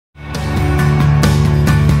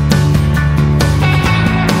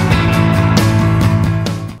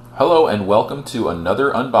and welcome to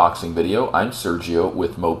another unboxing video. I'm Sergio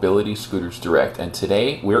with Mobility Scooters Direct, and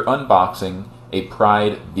today we're unboxing a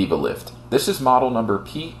Pride Viva Lift. This is model number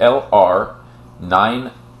PLR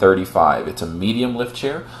 935. It's a medium lift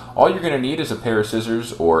chair. All you're going to need is a pair of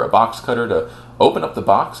scissors or a box cutter to open up the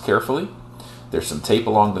box carefully. There's some tape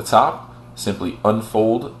along the top. Simply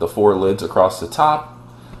unfold the four lids across the top.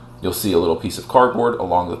 You'll see a little piece of cardboard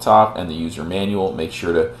along the top and the user manual. Make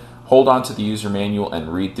sure to hold on to the user manual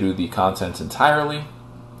and read through the contents entirely.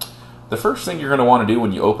 The first thing you're going to want to do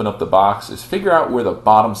when you open up the box is figure out where the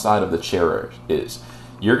bottom side of the chair is.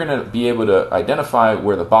 You're going to be able to identify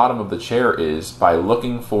where the bottom of the chair is by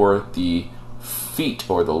looking for the feet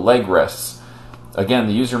or the leg rests. Again,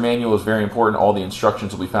 the user manual is very important. All the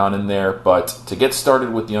instructions will be found in there, but to get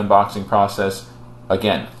started with the unboxing process,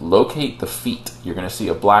 again, locate the feet. You're going to see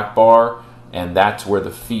a black bar, and that's where the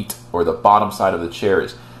feet or the bottom side of the chair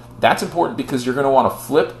is. That's important because you're going to want to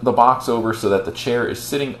flip the box over so that the chair is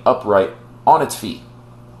sitting upright on its feet.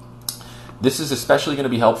 This is especially going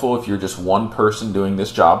to be helpful if you're just one person doing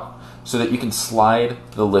this job, so that you can slide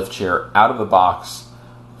the lift chair out of the box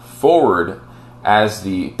forward as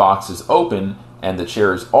the box is open and the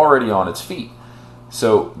chair is already on its feet.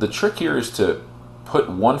 So the trick here is to put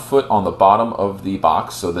one foot on the bottom of the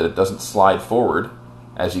box so that it doesn't slide forward.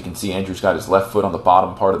 As you can see, Andrew's got his left foot on the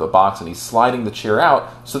bottom part of the box and he's sliding the chair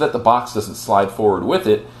out so that the box doesn't slide forward with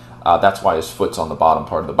it. That's why his foot's on the bottom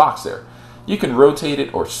part of the box there. You can rotate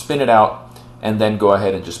it or spin it out and then go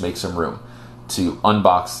ahead and just make some room to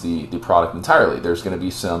unbox the product entirely. There's going to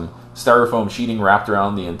be some styrofoam sheeting wrapped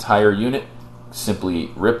around the entire unit.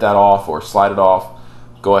 Simply rip that off or slide it off.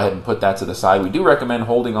 Go ahead and put that to the side. We do recommend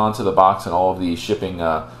holding on to the box and all of the shipping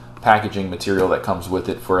packaging material that comes with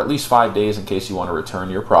it for at least 5 days in case you want to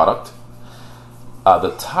return your product.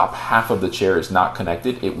 The top half of the chair is not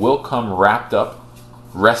connected. It will come wrapped up,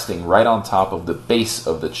 resting right on top of the base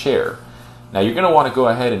of the chair. Now you're going to want to go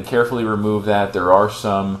ahead and carefully remove that. There are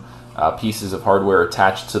some pieces of hardware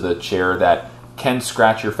attached to the chair that can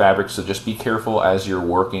scratch your fabric, so just be careful as you're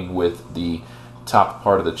working with the top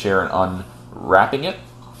part of the chair and unwrapping it.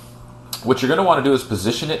 What you're going to want to do is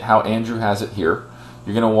position it how Andrew has it here.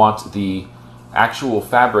 You're going to want the actual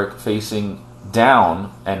fabric facing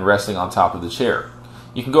down and resting on top of the chair.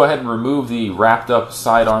 You can go ahead and remove the wrapped up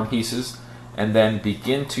sidearm pieces and then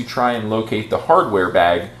begin to try and locate the hardware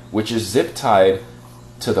bag, which is zip tied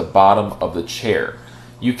to the bottom of the chair.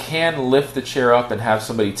 You can lift the chair up and have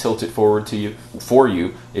somebody tilt it forward for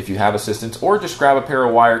you if you have assistance, or just grab a pair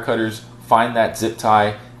of wire cutters, find that zip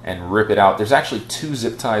tie and rip it out. There's actually 2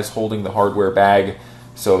 zip ties holding the hardware bag.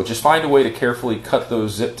 So just find a way to carefully cut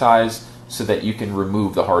those zip ties so that you can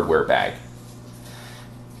remove the hardware bag.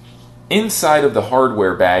 Inside of the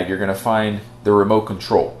hardware bag, you're going to find the remote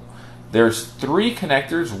control. There's 3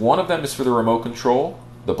 connectors. One of them is for the remote control,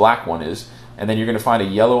 the black one is, and then you're going to find a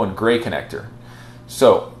yellow and gray connector.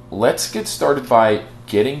 So let's get started by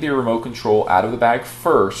getting the remote control out of the bag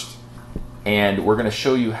first, and we're going to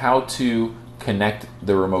show you how to connect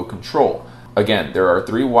the remote control. Again, there are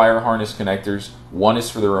 3 wire harness connectors. One is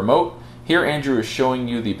for the remote. Here Andrew is showing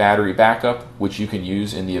you the battery backup, which you can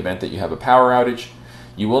use in the event that you have a power outage.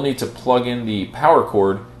 You will need to plug in the power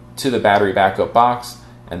cord to the battery backup box,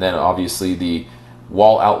 and then obviously the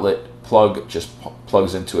wall outlet plug just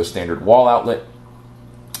plugs into a standard wall outlet.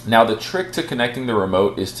 Now the trick to connecting the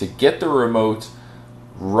remote is to get the remote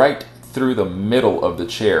right through the middle of the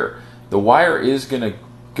chair. The wire is going to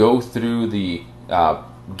go through the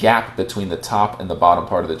gap between the top and the bottom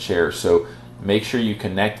part of the chair, so make sure you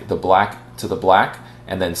connect the black to the black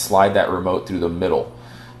and then slide that remote through the middle.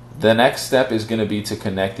 The next step is going to be to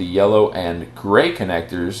connect the yellow and gray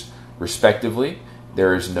connectors respectively.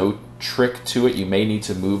 There is no trick to it. You may need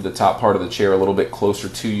to move the top part of the chair a little bit closer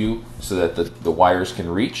to you so that the wires can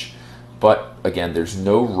reach, but again, there's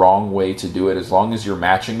no wrong way to do it. As long as you're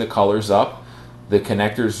matching the colors up, the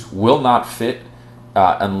connectors will not fit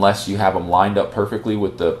unless you have them lined up perfectly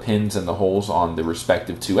with the pins and the holes on the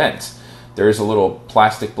respective 2 ends. There is a little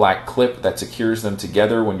plastic black clip that secures them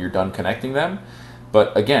together when you're done connecting them.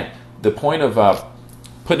 But again, the point of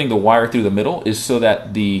putting the wire through the middle is so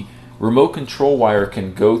that the remote control wire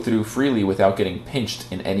can go through freely without getting pinched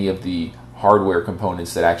in any of the hardware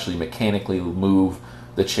components that actually mechanically move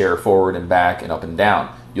the chair forward and back and up and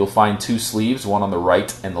down. You'll find 2 sleeves, one on the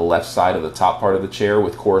right and the left side of the top part of the chair,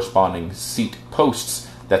 with corresponding seat posts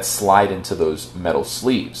that slide into those metal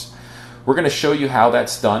sleeves. We're going to show you how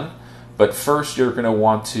that's done, but first you're going to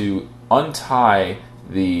want to untie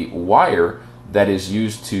the wire that is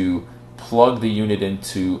used to plug the unit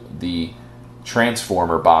into the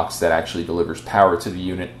transformer box that actually delivers power to the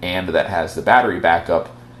unit and that has the battery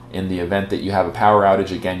backup in the event that you have a power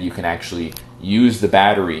outage, again, you can actually use the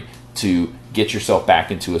battery to get yourself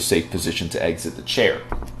back into a safe position to exit the chair.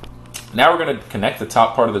 Now we're going to connect the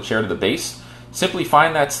top part of the chair to the base. Simply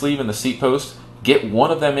find that sleeve in the seat post, get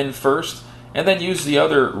one of them in first, and then use the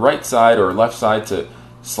other right side or left side to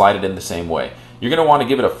slide it in the same way. You're going to want to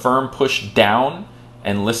give it a firm push down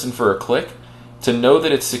and listen for a click. To know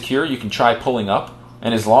that it's secure, you can try pulling up,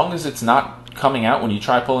 and as long as it's not coming out when you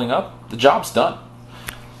try pulling up, the job's done.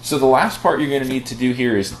 So the last part you're going to need to do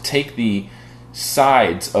here is take the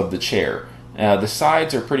sides of the chair. The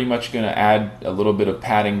sides are pretty much going to add a little bit of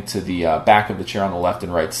padding to the back of the chair on the left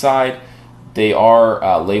and right side. They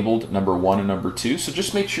are labeled number 1 and number 2, so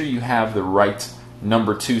just make sure you have the right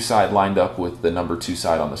number 2 side lined up with the number 2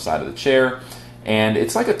 side on the side of the chair. And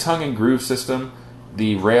it's like a tongue and groove system.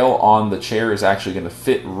 The rail on the chair is actually going to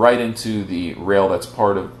fit right into the rail that's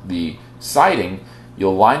part of the siding.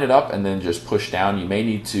 You'll line it up and then just push down. You may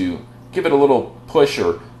need to give it a little push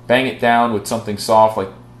or bang it down with something soft. Like,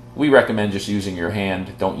 we recommend just using your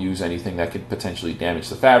hand. Don't use anything that could potentially damage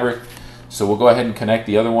the fabric. So we'll go ahead and connect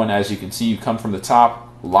the other one. As you can see, you come from the top,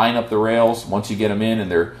 line up the rails. Once you get them in and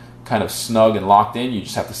they're kind of snug and locked in, you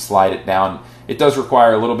just have to slide it down. It does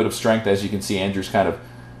require a little bit of strength. As you can see, Andrew's kind of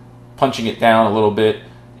punching it down a little bit,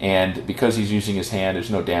 and because he's using his hand, there's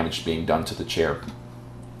no damage being done to the chair.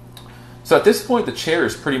 So at this point, the chair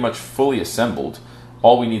is pretty much fully assembled.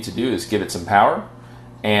 All we need to do is give it some power,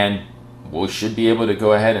 and we should be able to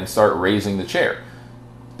go ahead and start raising the chair.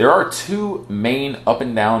 There are 2 main up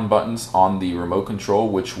and down buttons on the remote control,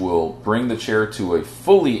 which will bring the chair to a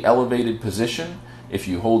fully elevated position. If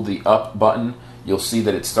you hold the up button, you'll see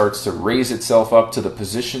that it starts to raise itself up to the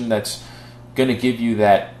position that's going to give you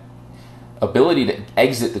that ability to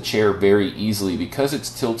exit the chair very easily. Because it's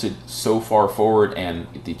tilted so far forward and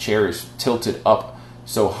the chair is tilted up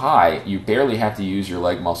so high, you barely have to use your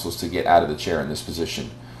leg muscles to get out of the chair in this position.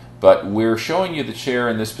 But we're showing you the chair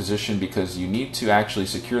in this position because you need to actually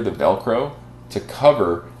secure the Velcro to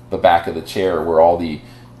cover the back of the chair where all the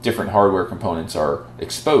different hardware components are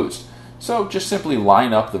exposed. So just simply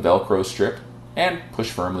line up the Velcro strip and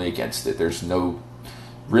push firmly against it. There's no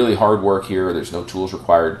really hard work here. There's no tools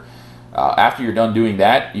required. After you're done doing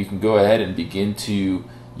that, you can go ahead and begin to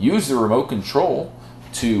use the remote control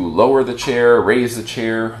to lower the chair, raise the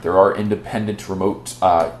chair. There are independent remote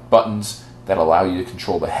buttons that allow you to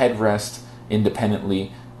control the headrest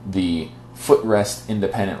independently, the footrest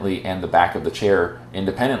independently, and the back of the chair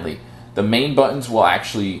independently. The main buttons will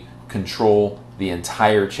actually control the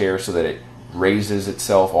entire chair so that it raises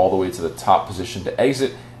itself all the way to the top position to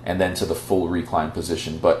exit and then to the full recline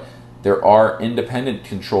position. But there are independent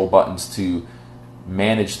control buttons to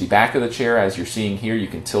manage the back of the chair. As you're seeing here, you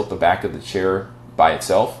can tilt the back of the chair by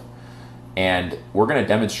itself, and we're going to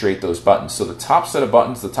demonstrate those buttons. So the top set of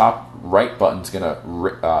buttons, the top right button is going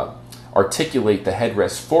to articulate the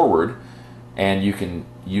headrest forward, and you can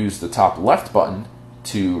use the top left button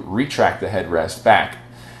to retract the headrest back.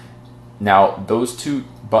 Now, those 2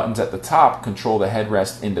 buttons at the top control the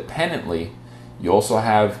headrest independently. You also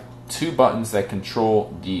have 2 buttons that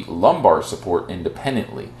control the lumbar support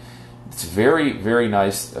independently. It's very, very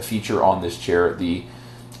nice a feature on this chair. The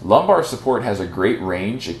lumbar support has a great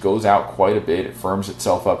range. It goes out quite a bit. It firms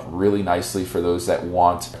itself up really nicely for those that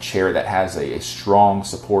want a chair that has a strong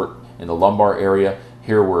support in the lumbar area.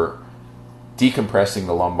 Here we're decompressing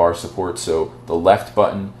the lumbar support, so the left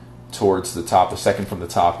button towards the top, the second from the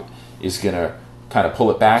top, is going to kind of pull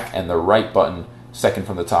it back, and the right button, second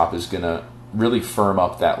from the top, is going to really firm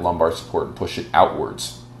up that lumbar support and push it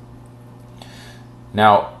outwards.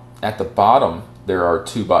 Now, at the bottom, there are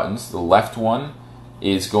 2 buttons. The left one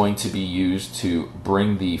is going to be used to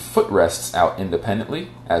bring the footrests out independently,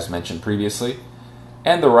 as mentioned previously,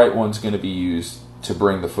 and the right one's going to be used to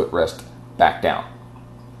bring the footrest back down.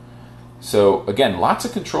 So again, lots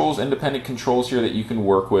of controls, independent controls here that you can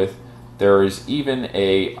work with. There is even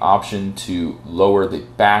an option to lower the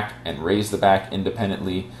back and raise the back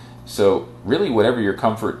independently. So really, whatever your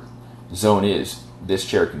comfort zone is, this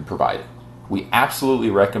chair can provide it. We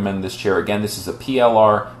absolutely recommend this chair. Again, this is a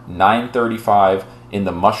PLR 935 in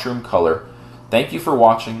the mushroom color. Thank you for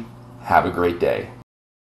watching. Have a great day.